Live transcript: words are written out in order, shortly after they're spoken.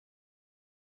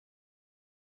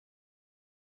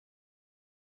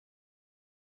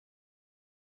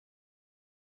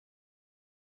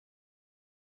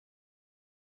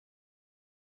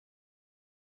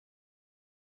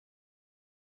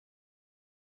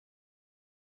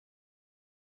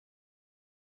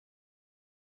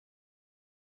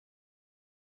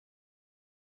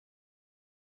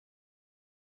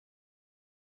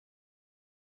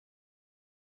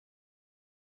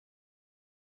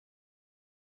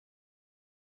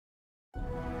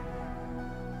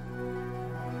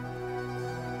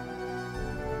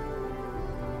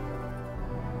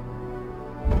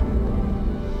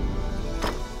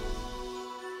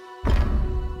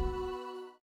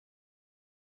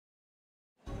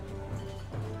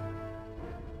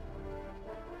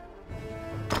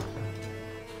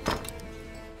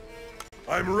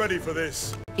I'm ready for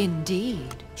this.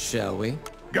 Indeed. Shall we?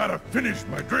 Gotta finish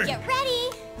my drink. Get ready!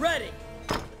 Ready!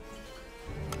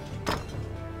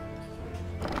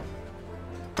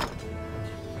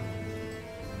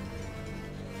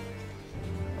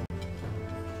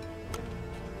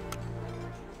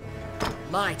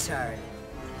 My turn.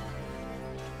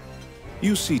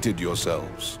 You seated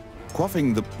yourselves.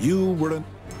 Quaffing the... You were an...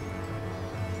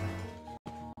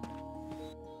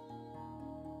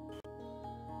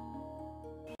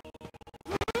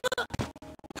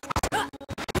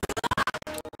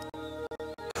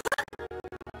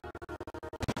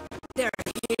 They're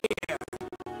here.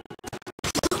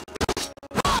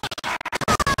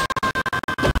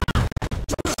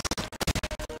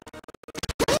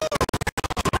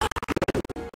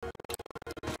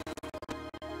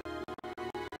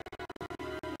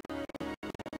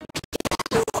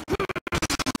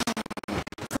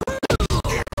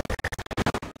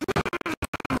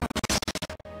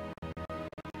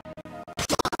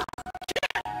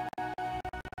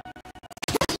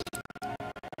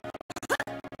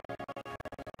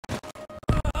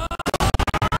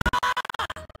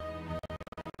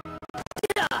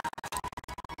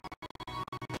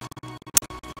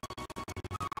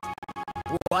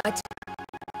 What?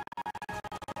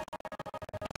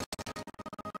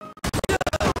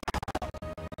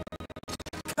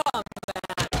 Come back.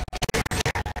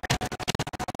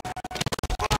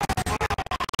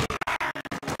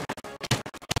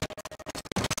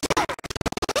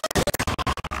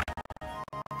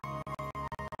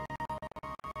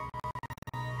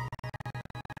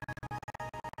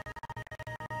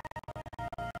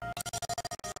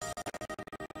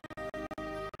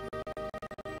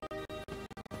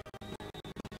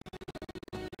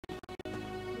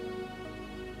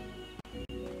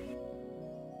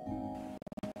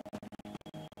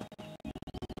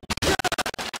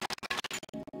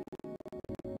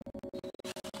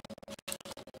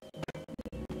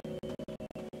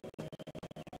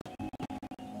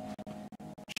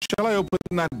 Shall I open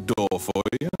that door for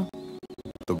you?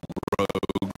 The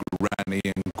rogue Ranny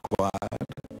inquired,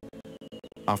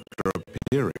 after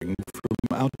appearing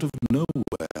from out of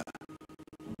nowhere.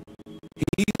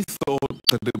 He thought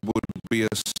that it would be a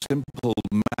simple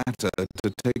matter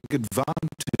to take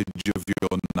advantage of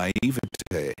your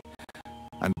naivete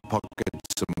and pocket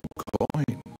some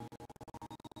coin.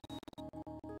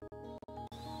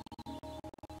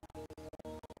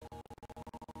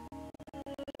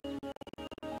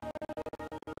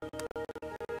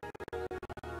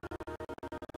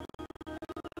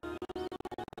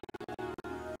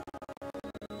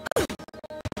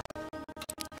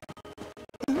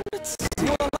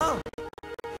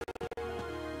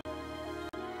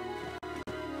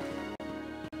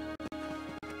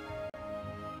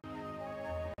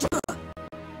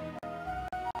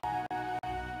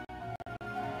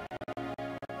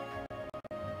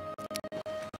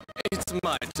 It's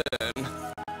my turn.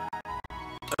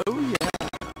 Oh, yeah.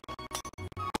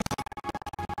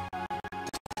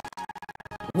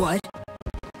 What?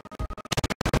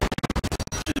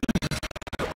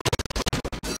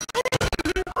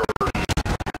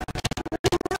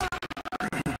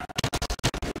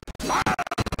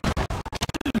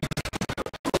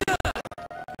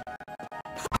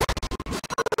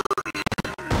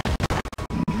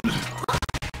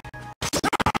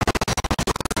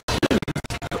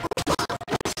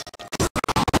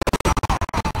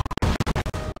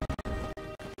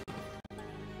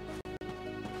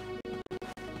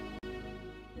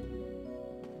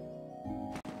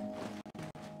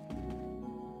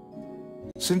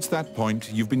 Since that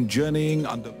point, you've been journeying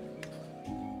under...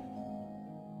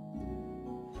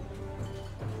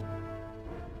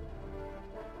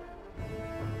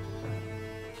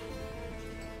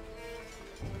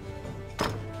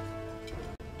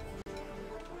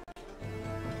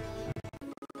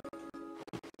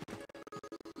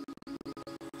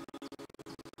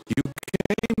 You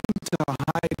came to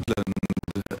Highland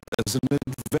as an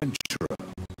adventurer.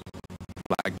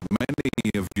 Like many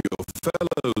of your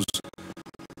fellows,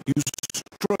 you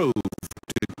strove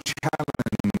to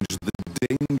challenge the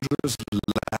dangerous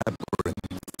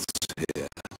labyrinths here.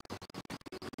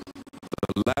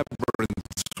 The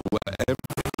labyrinths were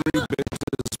every bit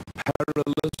as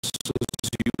perilous as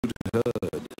you'd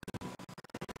heard.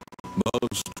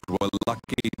 Most were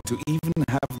lucky to even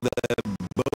have their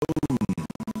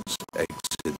bones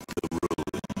exit the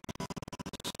ruins.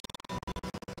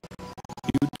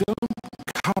 You don't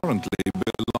currently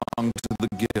belong to the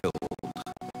guild.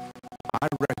 I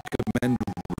recommend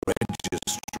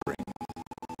registering.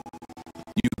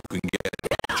 You can get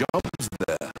jobs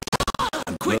there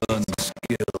and learn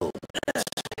skills.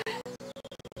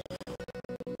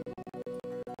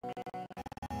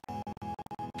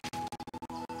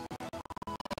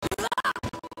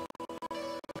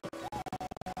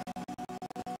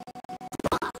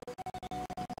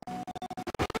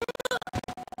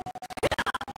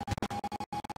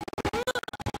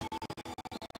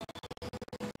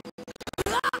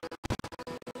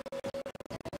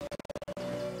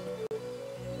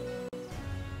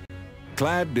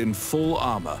 clad in full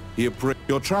armor.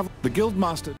 Your travel. The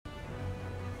Guildmaster.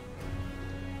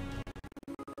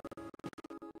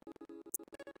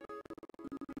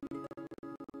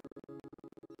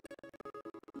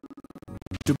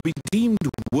 To be deemed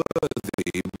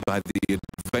worthy by the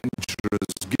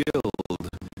Adventurers Guild,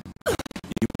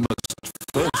 you must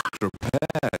first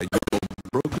repair your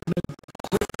broken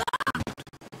equipment.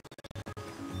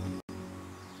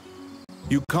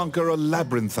 You conquer a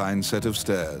labyrinthine set of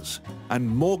stairs, and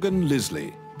Morgan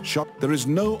Lisley shot. There is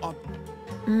no.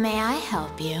 May I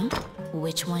help you?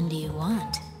 Which one do you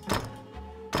want?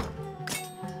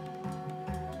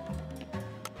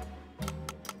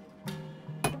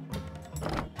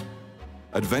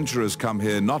 Adventurers come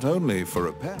here not only for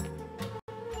repair.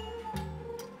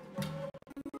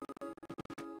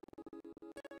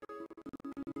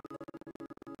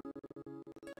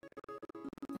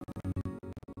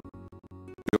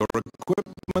 Your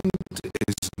equipment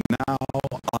is now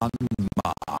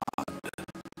unmarred.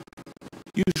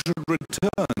 You should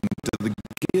return to the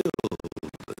guild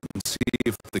and see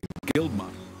if the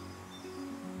guildmaster.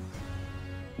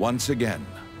 Once again,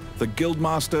 the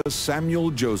guildmaster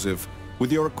Samuel Joseph.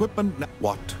 With your equipment now,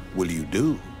 what will you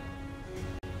do?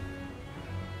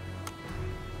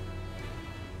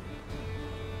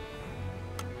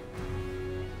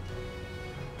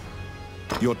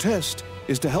 Your test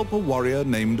is to help a warrior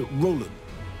named Roland.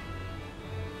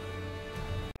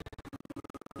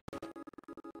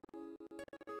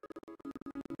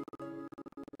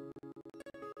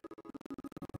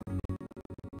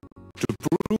 To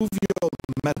prove your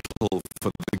mettle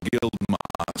for the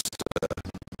guildmaster,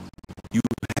 you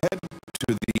head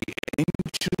to the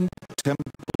ancient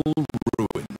temple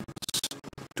ruins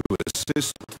to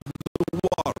assist the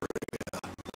warrior,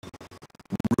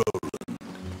 Roland.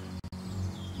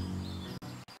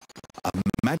 A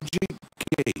magic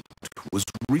gate was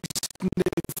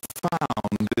recently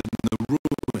found in the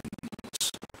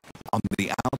ruins on the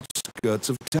outskirts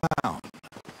of town.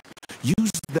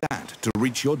 Use that to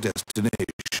reach your destination.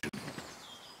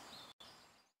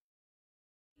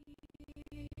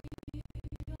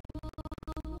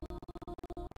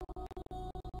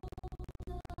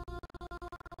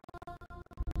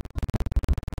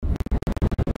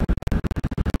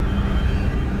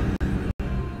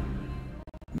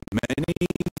 Many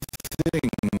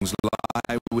things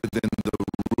lie within the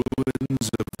ruins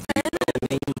of the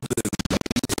old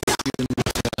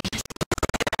Elysian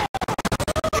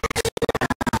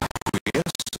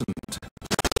quiescent,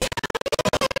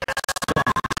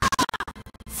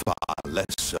 far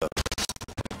less so.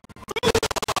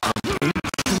 An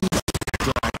ancient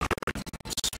doctrine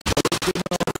spoken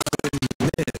of in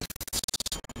myths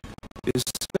is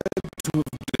said to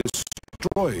have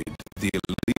destroyed the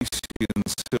Elysian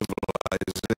civilization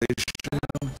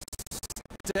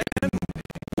in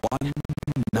one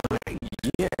night.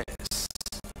 Yes.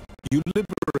 You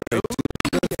liberated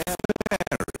the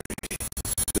fairy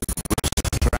that was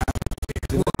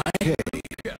trapped in a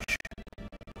cage.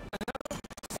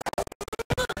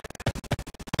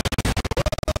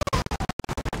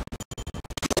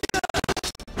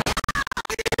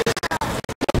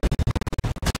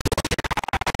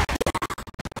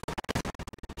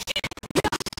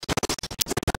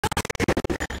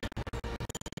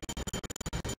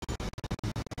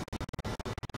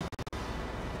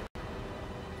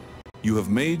 You have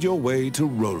made your way to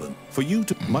Roland. For you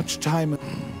to much time.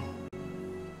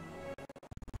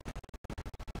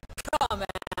 Come at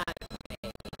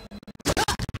me.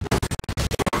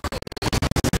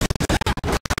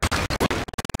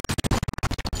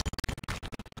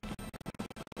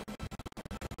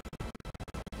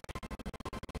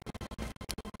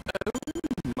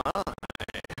 My.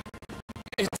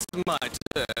 It's my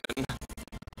turn.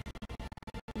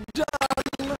 Done.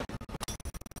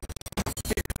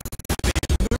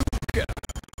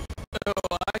 Oh,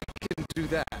 I can do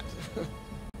that.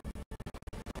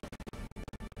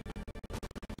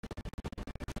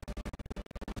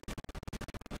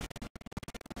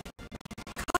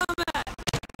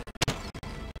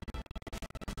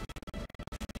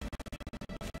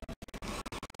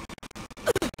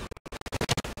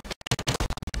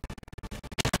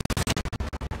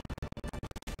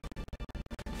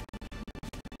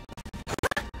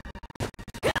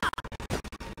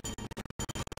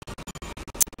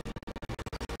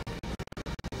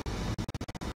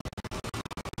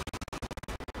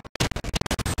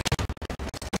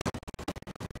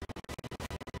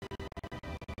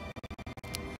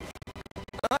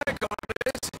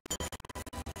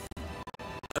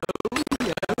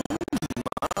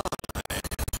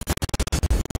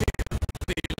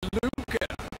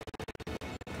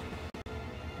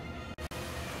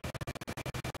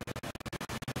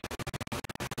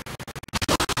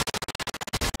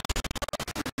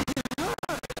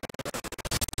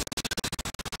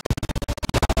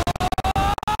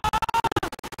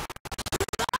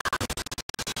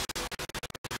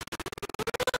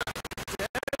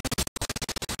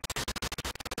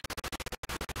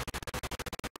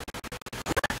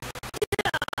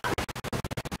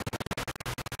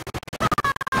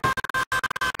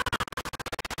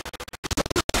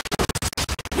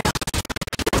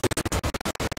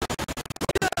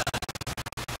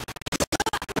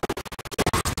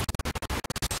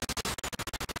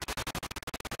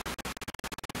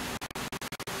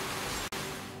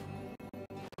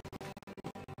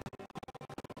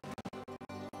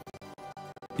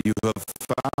 You have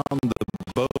found the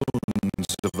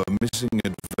bones of a missing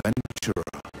adventurer.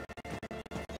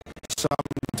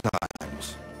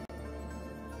 Sometimes.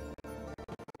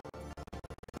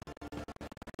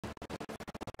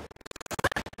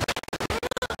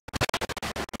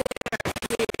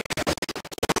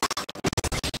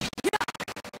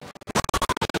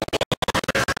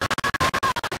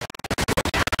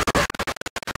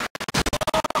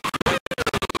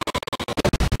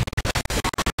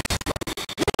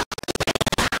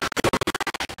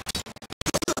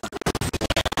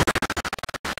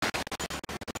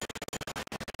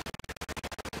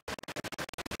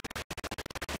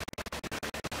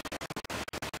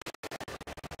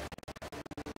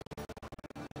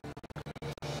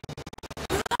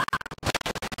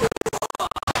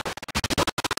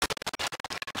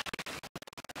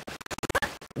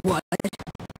 What?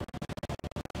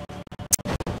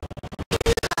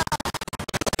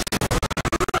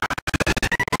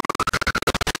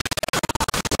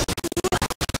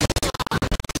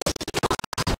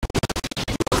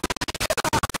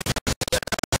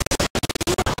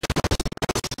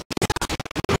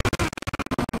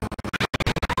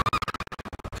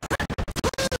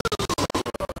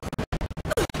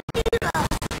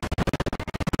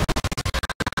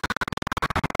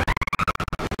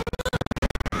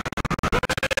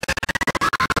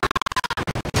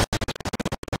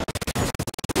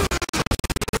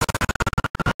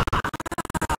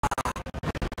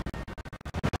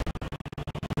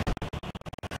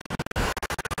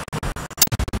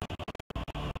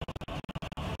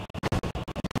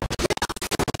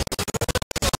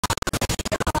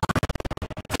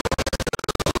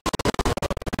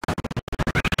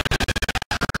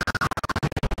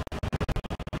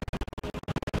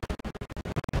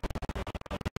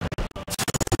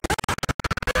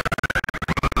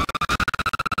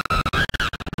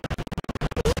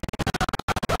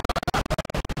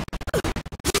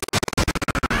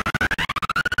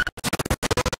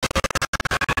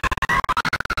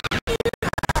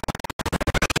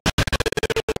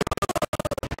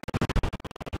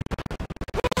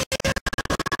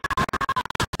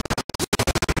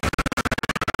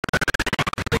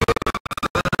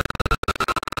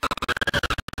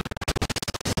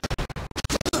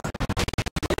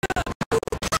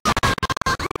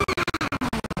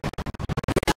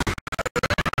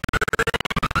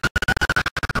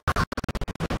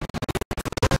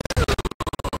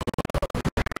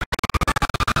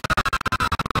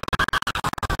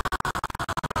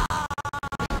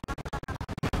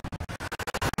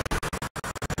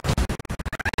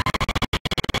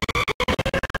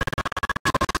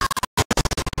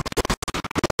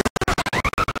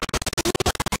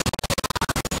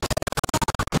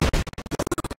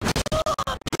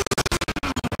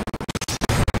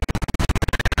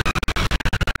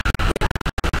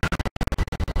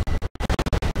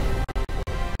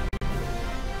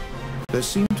 There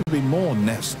seem to be more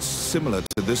nests similar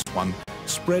to this one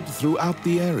spread throughout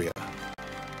the area.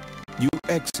 You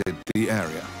exit the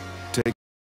area, take